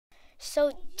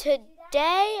So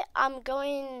today I'm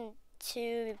going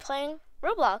to be playing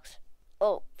Roblox.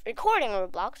 Oh, recording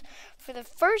Roblox for the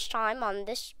first time on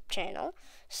this channel.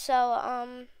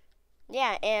 So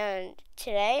yeah, and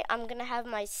today I'm gonna have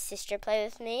my sister play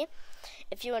with me.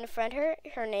 If you want to friend her,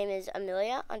 her name is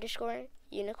Amelia _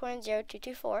 unicorn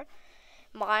 0224.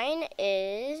 Mine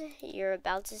is, you're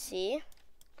about to see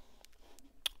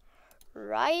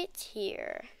right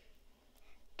here,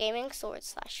 Gaming Sword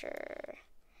Slasher.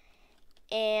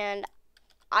 And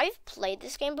I've played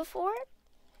this game before,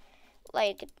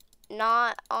 like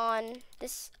not on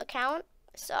this account,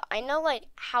 so I know like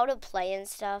how to play and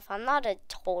stuff. I'm not a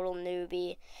total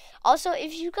newbie. Also,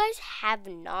 if you guys have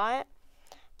not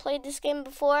played this game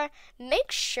before,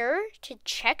 make sure to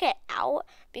check it out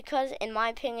because in my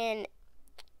opinion,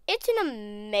 it's an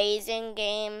amazing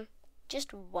game,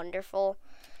 just wonderful.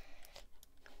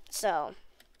 So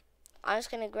I'm just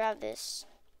gonna grab this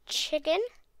chicken.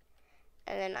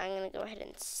 And then I'm going to go ahead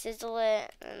and sizzle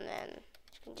it. And then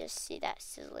you can just see that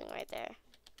sizzling right there.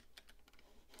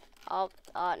 Oh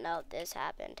no, this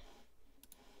happened.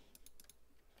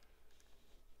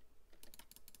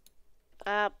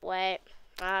 Wait.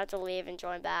 I have to leave and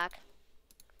join back.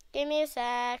 Give me a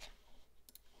sec.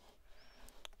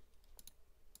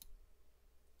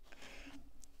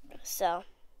 So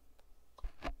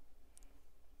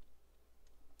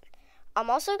I'm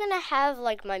also going to have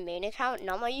like my main account,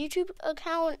 not my YouTube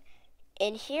account,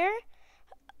 in here.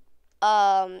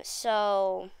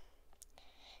 So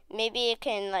maybe it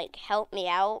can like help me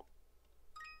out.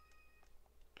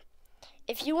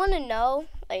 If you want to know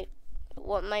like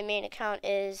what my main account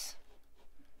is,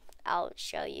 I'll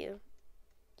show you.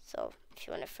 So if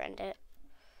you want to friend it,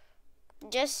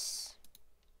 just,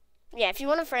 yeah, if you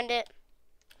want to friend it,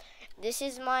 this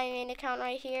is my main account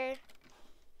right here.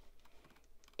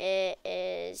 It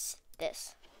is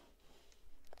this.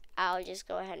 I'll just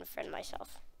go ahead and friend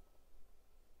myself.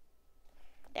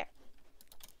 There.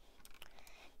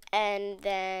 And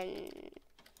then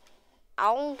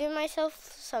I'll give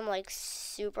myself some like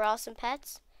super awesome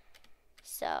pets.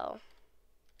 So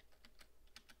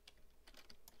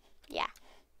yeah.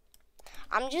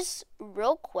 I'm just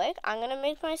real quick, I'm gonna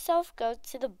make myself go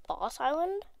to the boss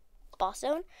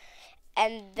zone,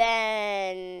 and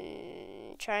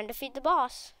then try and defeat the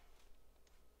boss.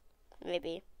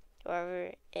 Maybe.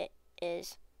 Whoever it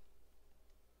is.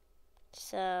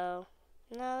 So,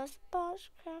 now let's boss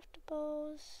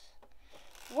craftables.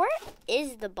 Where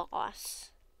is the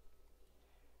boss?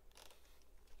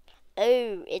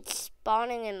 Oh, it's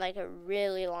spawning in like a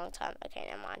really long time. Okay,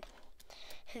 never mind.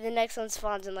 The next one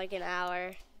spawns in like an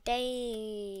hour.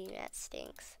 Dang, that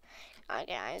stinks.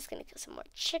 Okay, I'm just gonna kill some more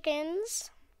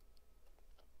chickens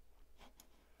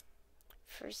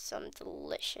for some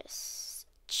delicious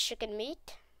chicken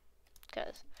meat,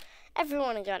 because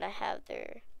everyone gotta have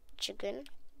their chicken,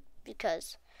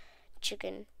 because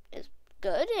chicken is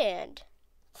good and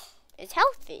it's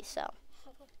healthy, so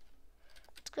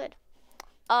it's good.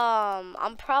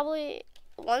 I'm probably,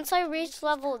 once I reach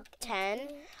level 10,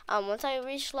 I'm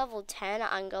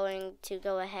going to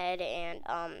go ahead and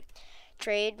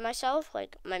trade myself,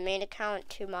 like my main account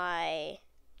to my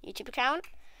YouTube account,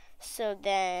 so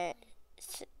then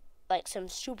like some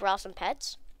super awesome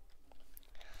pets.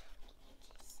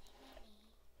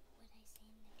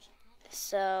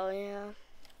 So yeah,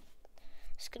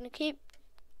 just gonna keep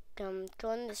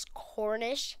killing this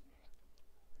Cornish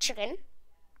chicken,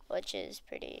 which is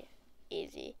pretty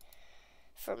easy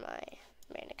for my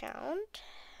main account.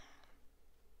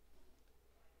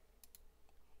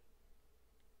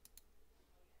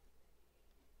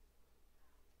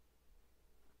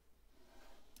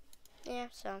 Yeah,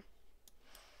 so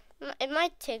it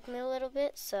might take me a little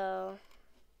bit, so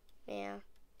yeah.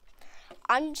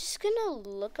 I'm just gonna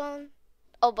look on.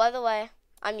 Oh, by the way,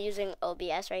 I'm using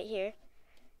OBS right here.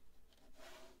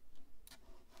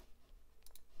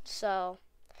 So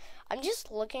I'm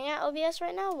just looking at OBS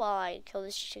right now while I kill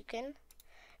this chicken,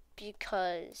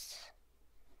 because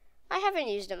I haven't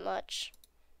used it much,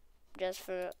 just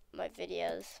for my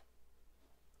videos.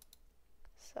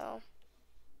 So,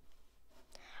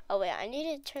 oh wait, I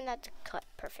need to turn that to cut.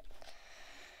 Perfect.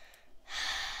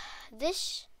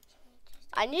 This,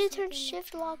 I need to turn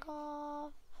shift lock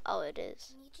off. Oh, it is.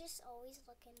 Can you just always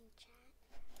look in the chat?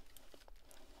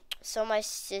 So my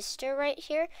sister right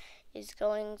here is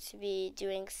going to be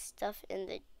doing stuff in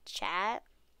the chat.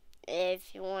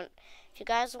 If you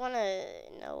guys want to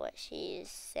know what she's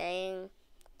saying,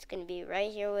 it's going to be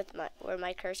right here with where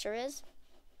my cursor is.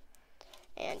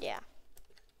 And yeah,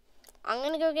 I'm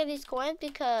going to go get these coins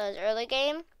because early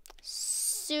game,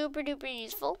 super duper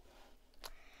useful.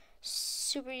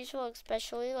 super useful,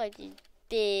 especially like these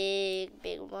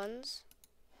big ones.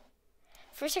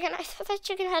 For a second, I thought that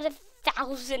chicken had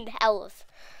 1,000 health.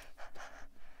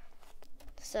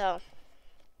 So,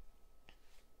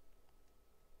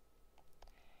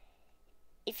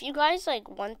 if you guys like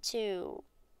want to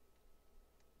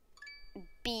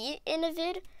be in a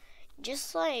vid,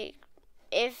 just like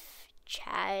if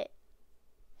chat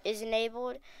is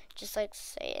enabled, just like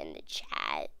say in the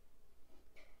chat,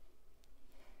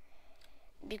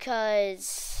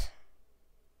 because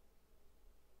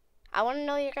I want to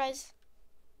know your guys'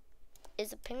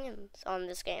 opinions on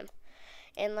this game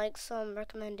and like some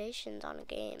recommendations on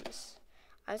games.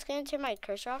 I'm just gonna turn my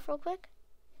cursor off real quick.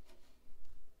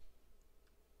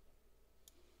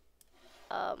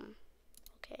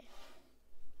 Okay.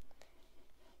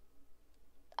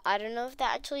 I don't know if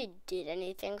that actually did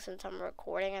anything since I'm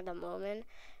recording at the moment,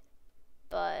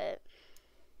 but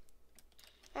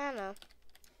I don't know.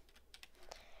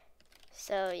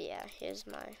 So yeah, here's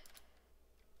my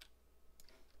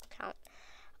account.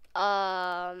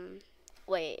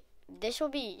 Wait, this will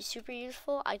be super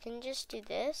useful. I can just do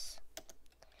this.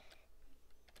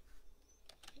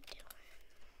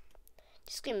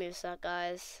 Just give me a sec,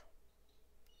 guys.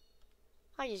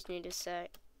 I just need a sec.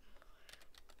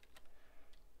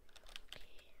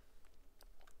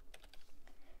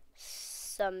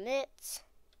 Submit.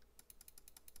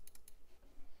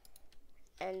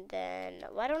 And then,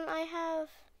 why don't I have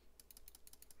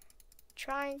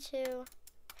trying to,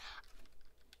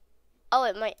 oh,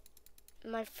 wait,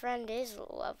 my friend is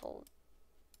leveled.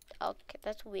 Okay,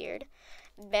 that's weird.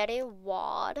 Very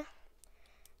wad.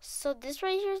 So this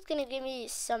right here is gonna give me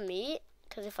some meat,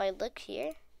 because if I look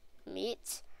here,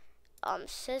 meat,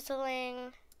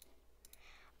 sizzling,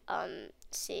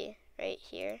 see, right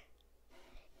here,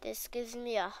 this gives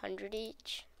me 100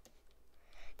 each.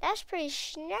 That's pretty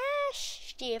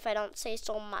snasty if I don't say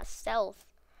so myself.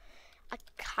 I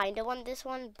kinda want this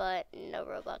one, but no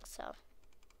Robux, so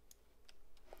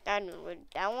that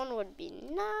one would be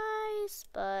nice,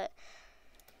 but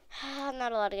I'm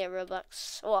not allowed to get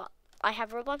Robux. Well, I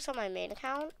have Robux on my main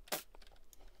account,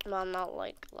 but I'm not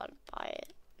like allowed to buy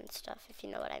it and stuff, if you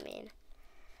know what I mean.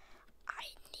 I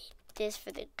need this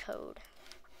for the code.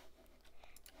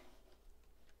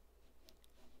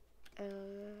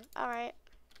 Alright.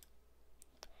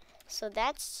 So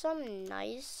that's some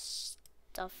nice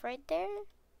stuff right there.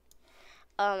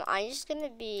 I'm just gonna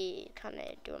be kind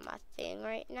of doing my thing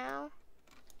right now.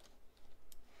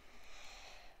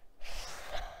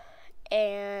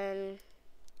 And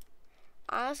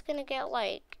I'm just gonna get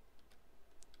like,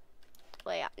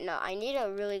 wait, no, I need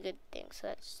a really good thing. So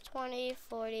that's 20,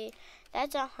 40,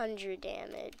 that's 100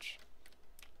 damage.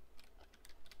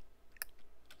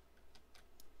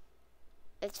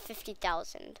 That's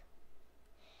 50,000.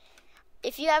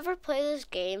 If you ever play this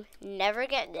game, never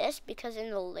get this, because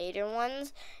in the later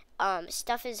ones,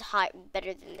 stuff is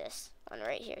better than this one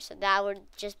right here. So that would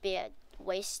just be a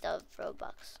waste of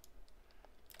Robux.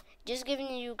 Just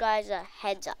giving you guys a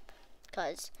heads up,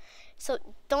 so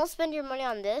don't spend your money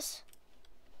on this.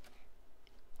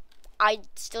 I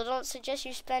still don't suggest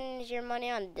you spend your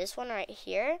money on this one right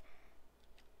here,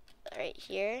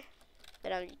 the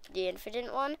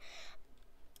infinite one.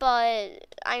 But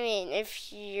I mean,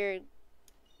 if you're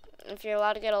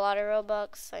allowed to get a lot of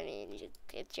Robux, I mean,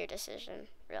 it's your decision,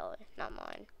 really, not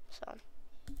mine. So,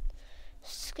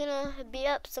 just gonna beat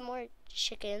up some more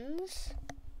chickens.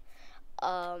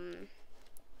 I'm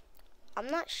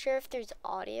not sure if there's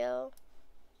audio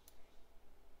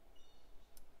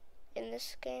in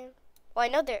this game. Well, I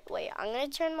know there. Wait, I'm gonna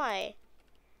turn my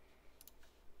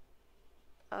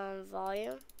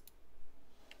volume.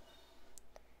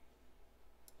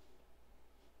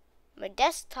 My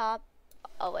desktop.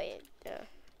 Oh wait,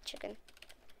 chicken.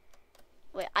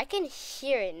 Wait, I can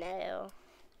hear it now.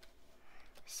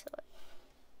 So,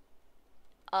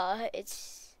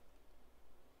 it's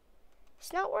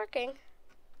not working.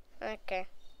 Okay,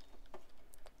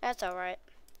 that's all right.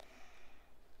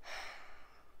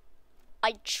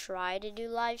 I try to do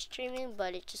live streaming,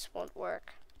 but it just won't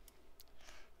work.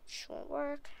 Just won't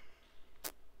work.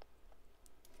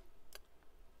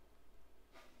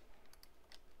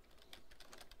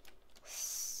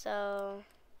 So,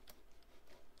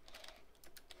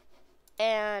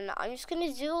 and I'm just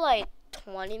gonna do like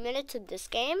 20 minutes of this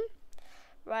game,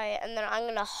 right? And then I'm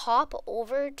gonna hop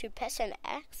over to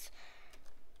PSNX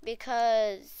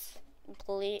because,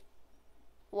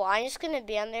 well, I'm just gonna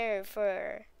be on there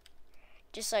for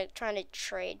just like trying to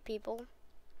trade people,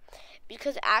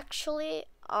 because actually,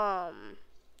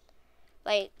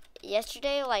 like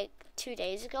yesterday, like 2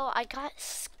 days ago, I got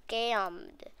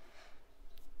scammed,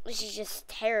 which is just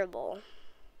terrible.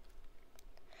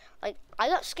 Like, I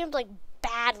got scammed, like,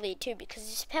 badly, too, because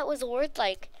this pet was worth,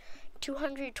 like,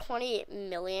 220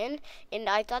 million, and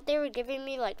I thought they were giving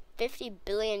me, like, 50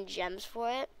 billion gems for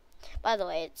it. By the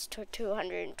way, it's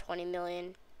 220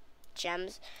 million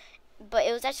gems, but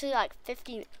it was actually, like,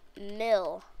 50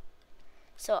 mil.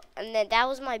 So, and then that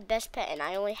was my best pet, and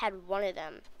I only had one of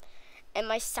them. And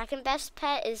my second best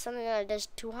pet is something that does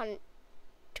 200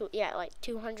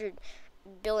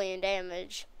 billion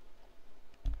damage.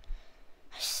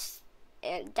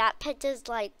 And that pet does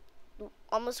like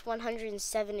almost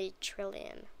 170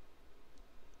 trillion.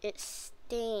 It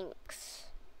stinks.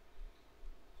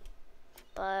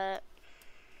 But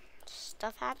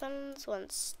stuff happens when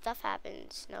stuff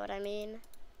happens. Know what I mean?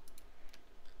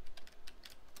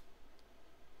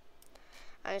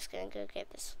 I'm just gonna go get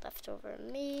this leftover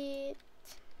meat.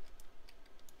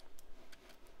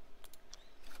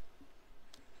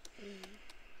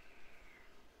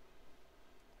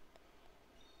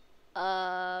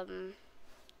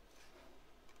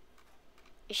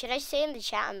 Should I say in the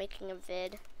chat I'm making a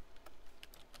vid?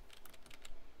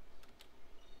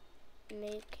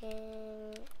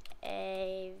 Making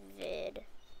a vid.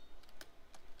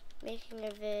 Making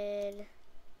a vid.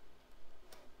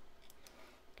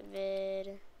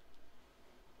 Vid.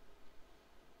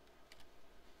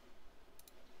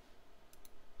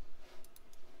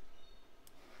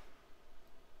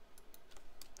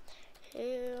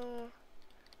 Who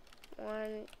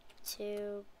want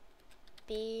to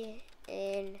be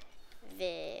in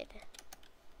vid?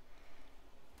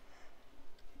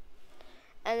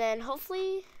 And then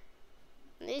hopefully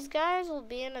these guys will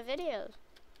be in a video.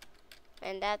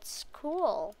 And that's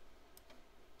cool.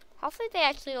 Hopefully they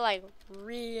actually like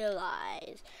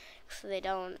realize, so they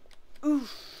don't,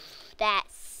 oof, that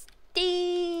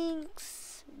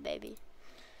stinks, baby.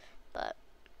 But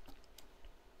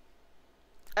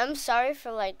I'm sorry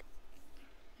for like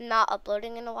not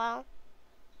uploading in a while.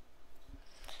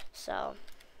 So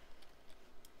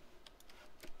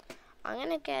I'm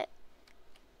gonna get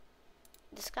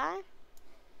this guy.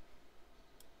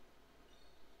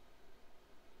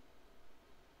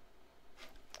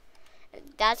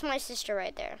 That's my sister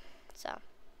right there. So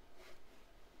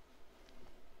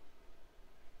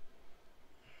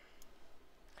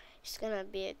she's gonna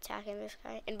be attacking this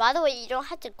guy. And by the way, you don't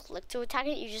have to click to attack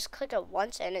it. You just click it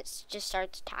once and it just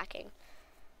starts attacking.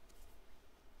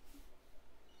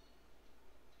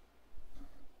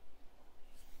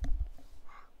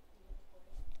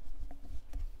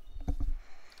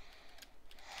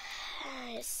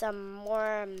 Some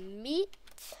more meat.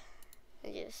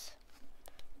 I'm just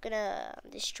gonna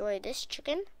destroy this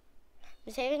chicken.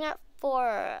 I'm saving up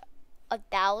for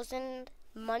 1,000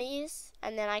 monies,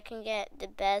 and then I can get the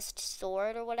best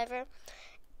sword or whatever,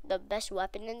 the best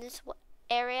weapon in this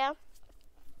area.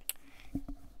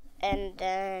 And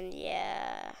then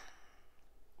yeah,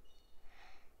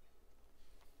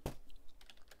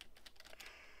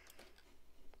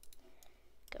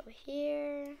 go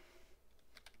here.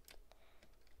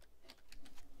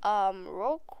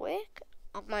 Real quick,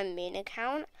 on my main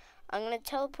account, I'm gonna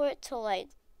teleport to like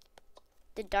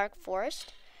the dark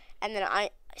forest, and then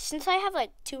since I have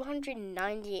like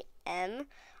 290 M,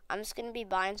 I'm just gonna be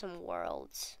buying some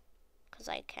worlds, cause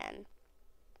I can.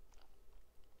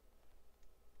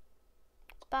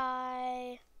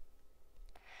 Buy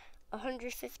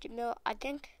 150 mil, I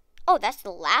think. Oh, that's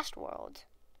the last world.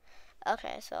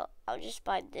 Okay, so I'll just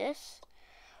buy this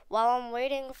while I'm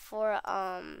waiting for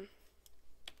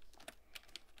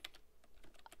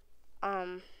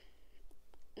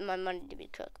my money to be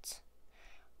cooked.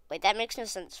 Wait, that makes no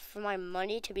sense. For my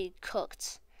money to be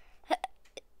cooked.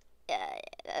 Yeah,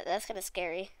 that's kind of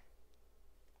scary.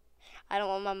 I don't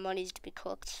want my monies to be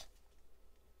cooked.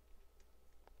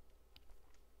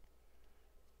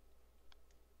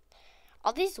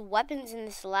 All these weapons in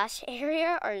this last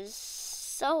area are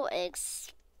so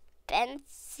expensive.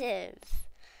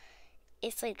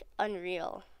 It's like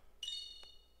unreal.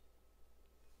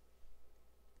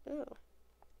 Ooh.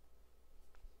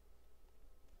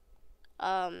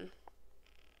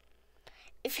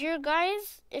 If you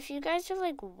guys are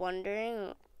like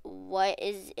wondering what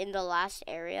is in the last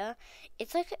area,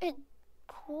 it's like a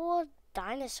cool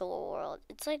dinosaur world.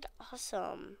 It's like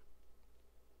awesome.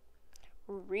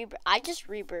 I just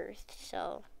rebirthed,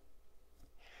 so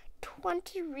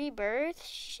 20 rebirths.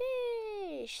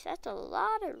 Sheesh, that's a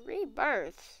lot of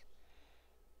rebirths.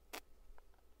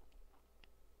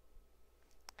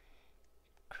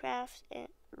 Craft and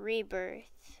rebirth.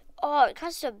 Oh, it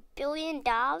costs $1 billion?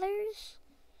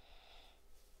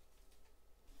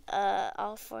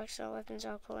 All forks or weapons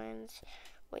or coins.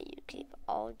 Wait, you keep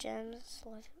all gems?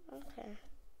 Okay.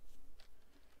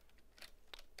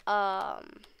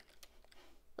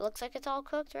 It looks like it's all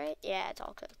cooked, right? Yeah, it's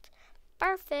all cooked.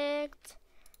 Perfect.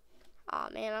 Oh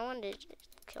man, I wanted to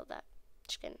kill that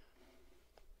chicken.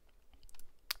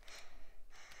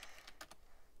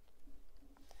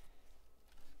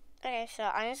 Okay, so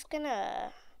I'm just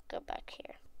gonna go back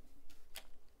here.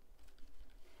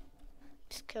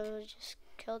 Just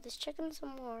kill this chicken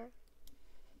some more.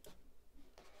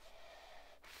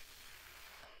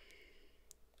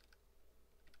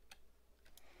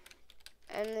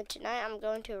 And then tonight I'm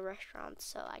going to a restaurant,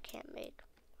 so I can't make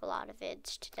a lot of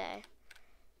vids today.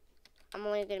 I'm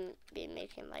only gonna be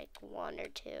making like 1 or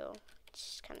 2. It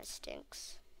just kind of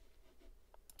stinks.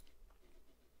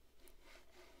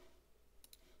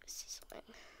 Sizzling.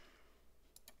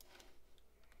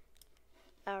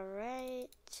 Alright.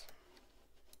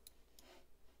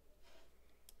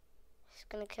 Just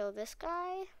gonna kill this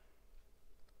guy.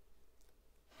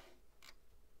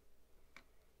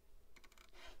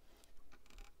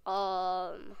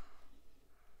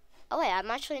 Oh wait,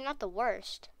 I'm actually not the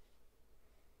worst.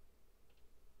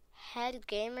 Head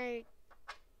gamer.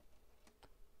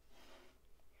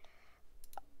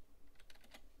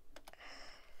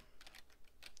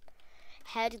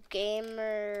 Head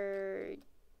gamer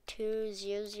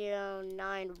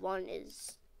 20091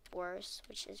 is worse,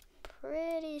 which is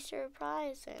pretty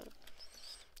surprising.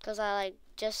 Because I like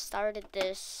just started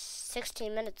this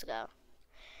 16 minutes ago.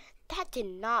 That did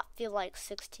not feel like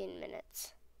 16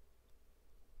 minutes.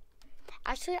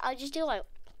 Actually, I'll just do like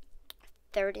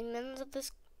 30 minutes of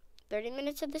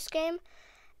this game,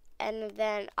 and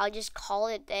then I'll just call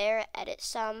it there, edit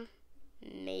some,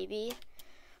 maybe.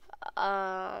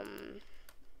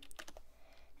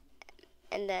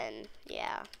 And then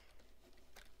yeah.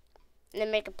 And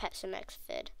then make a Pet Sim X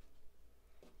vid.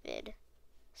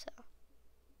 So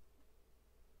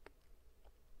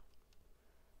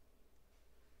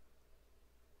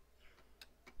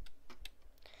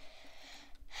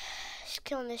just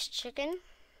killing this chicken.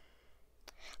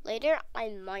 Later I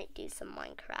might do some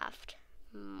Minecraft.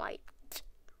 Might.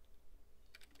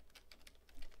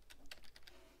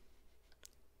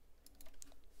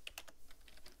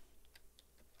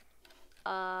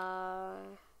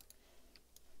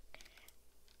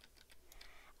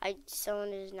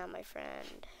 Someone is not my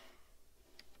friend.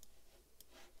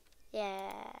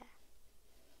 Yeah.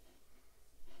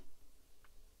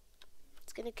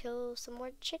 It's gonna kill some more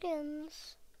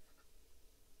chickens.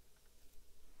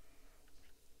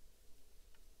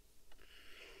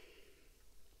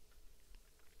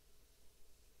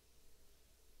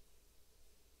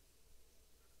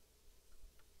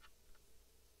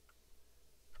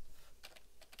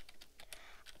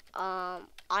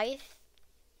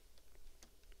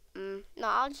 No,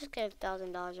 I'll just get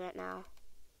 $1,000 right now.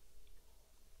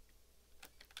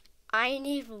 I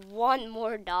need $1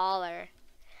 more.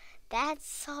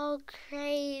 That's so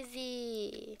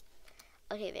crazy.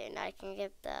 Okay, there, now I can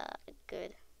get the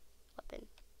good weapon.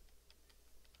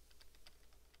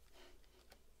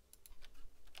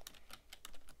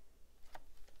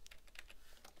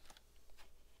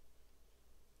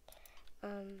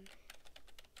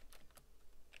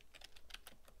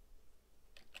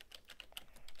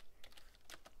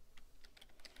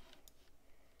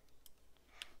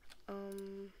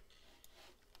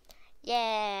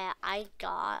 Yeah, I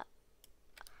got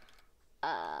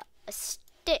a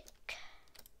stick.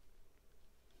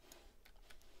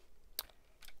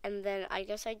 And then I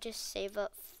guess I just save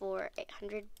up for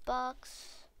 $800.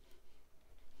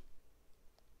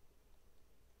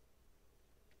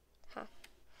 Huh.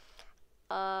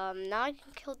 Now I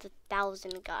can kill the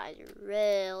 1,000 guys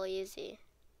real easy.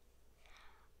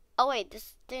 Oh wait,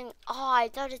 this thing, oh, I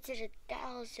thought it did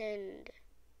 1,000.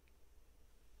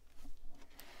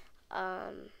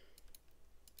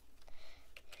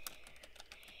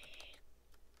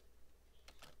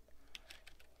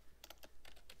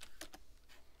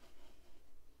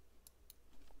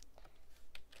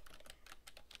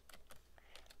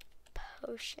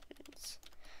 Potions.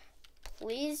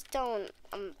 Please don't,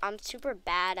 I'm super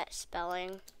bad at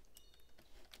spelling.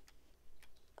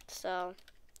 So.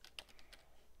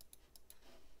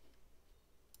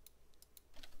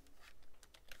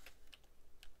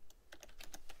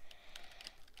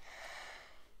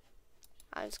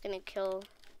 I'm just gonna kill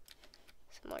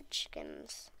some more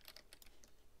chickens.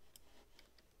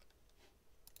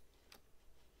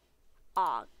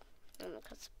 Aw, and it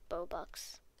costs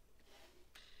 $Bobucks.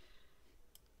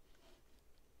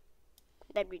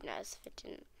 That'd be nice if it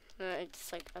didn't.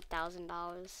 It's like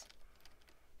 $1,000.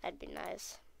 That'd be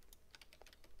nice.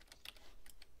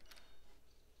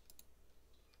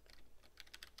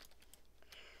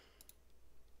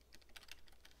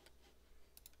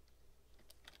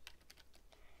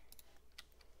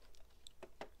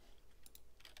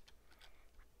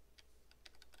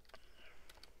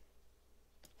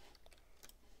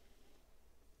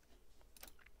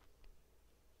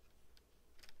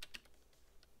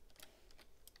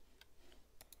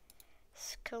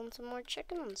 killing some more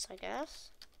chickens, I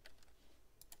guess.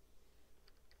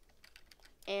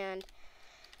 And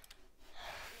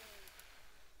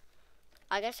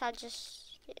I guess I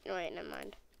just, wait, never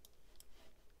mind.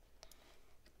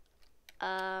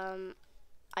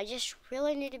 I just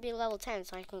really need to be level 10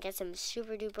 so I can get some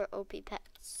super duper OP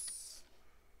pets.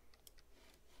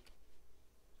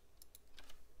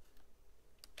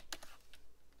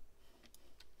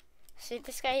 See,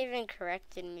 this guy even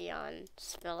corrected me on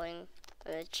spelling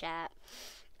in the chat.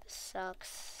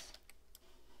 Sucks.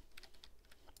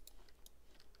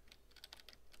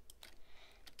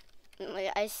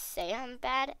 Like, I say I'm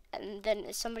bad, and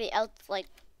then somebody else like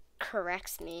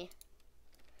corrects me.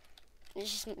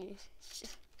 It's just,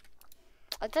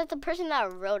 I thought the person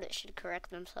that wrote it should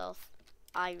correct themselves.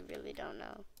 I really don't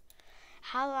know.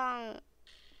 How long?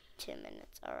 2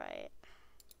 minutes. All right.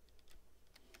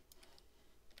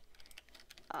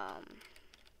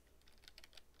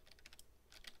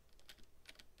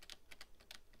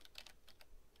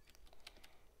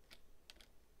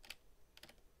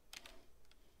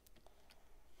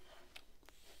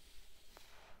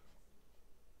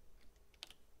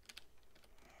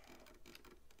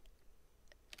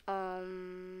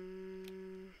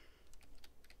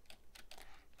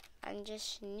 I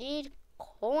just need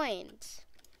coins.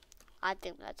 I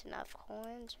think that's enough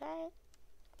coins, right?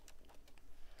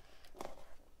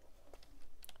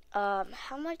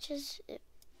 How much is it?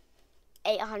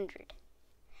 800.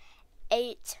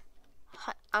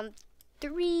 I'm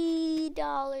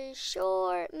 $3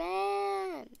 short,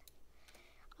 man.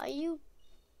 Are you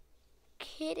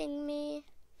kidding me?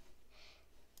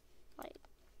 Like,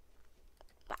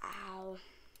 wow.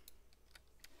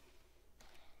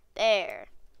 There.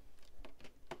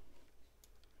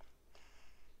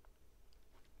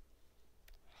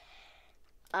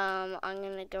 I'm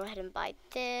gonna go ahead and buy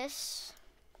this,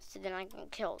 so then I can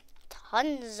kill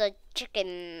tons of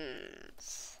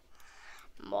chickens.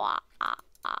 Mwah,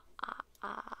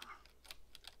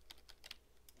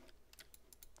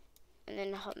 And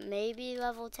then maybe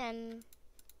level 10.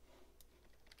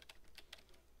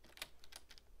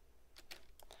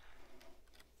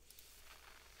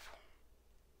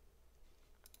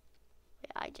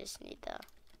 Yeah, I just need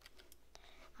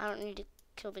I don't need to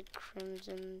kill the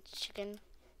crimson chicken.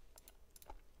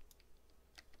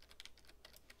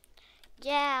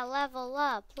 Yeah, level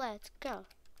up, let's go.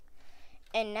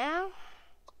 And now,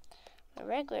 my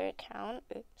regular account,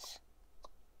 oops,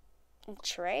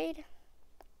 trade,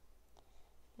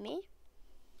 me.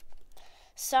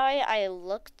 Sorry, I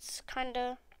looked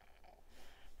kinda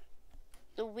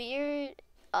weird.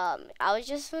 I was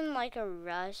just in like a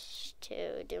rush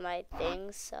to do my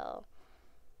thing, so.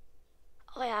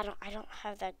 Oh yeah, I don't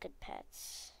have that good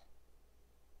pets.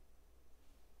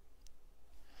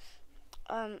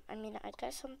 I mean, I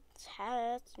got some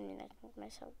hats. I mean, I can make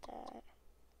myself that.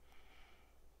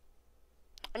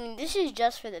 I mean, this is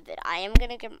just for the vid. I am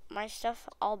gonna get my stuff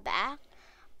all back.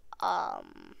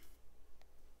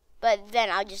 But then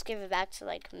I'll just give it back to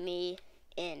like me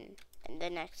in the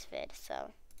next vid.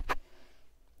 So,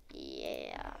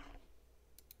 yeah.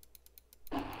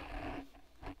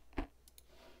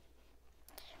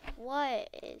 What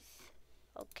is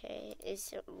okay?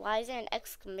 Why is there an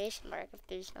exclamation mark if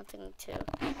there's nothing to?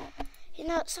 You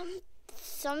know,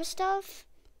 some stuff.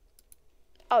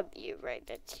 I'll be right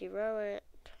back to it.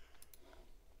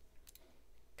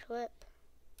 Clip.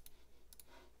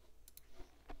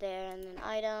 There, and then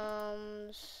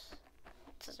items.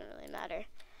 Doesn't really matter.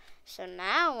 So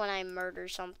now when I murder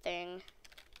something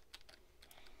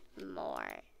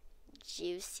more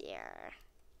juicier,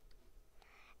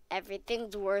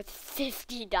 everything's worth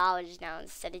 $50 now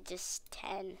instead of just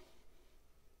 10.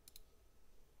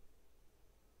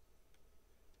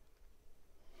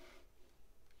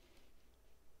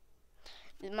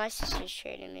 My sister's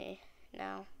trading me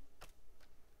now.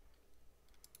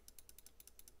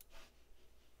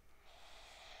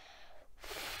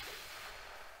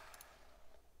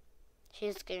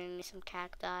 She's giving me some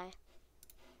cacti.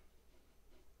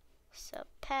 So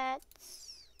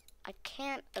pets, I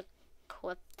can't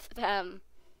equip them.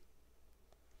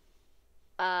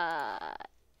 I'll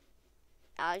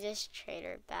just trade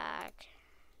her back.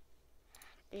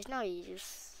 There's no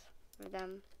use for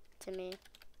them to me.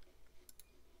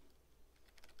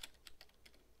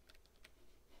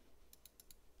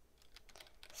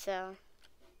 So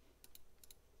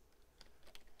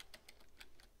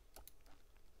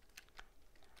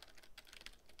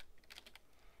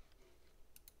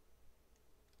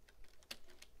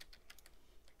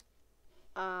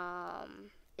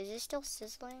is it still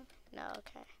sizzling? No,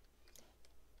 okay.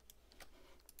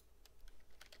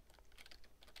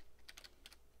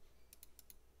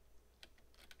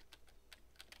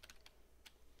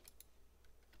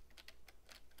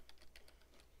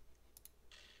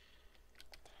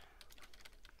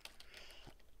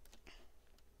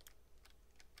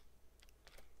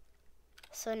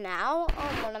 So now,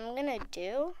 what I'm gonna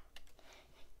do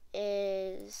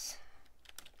is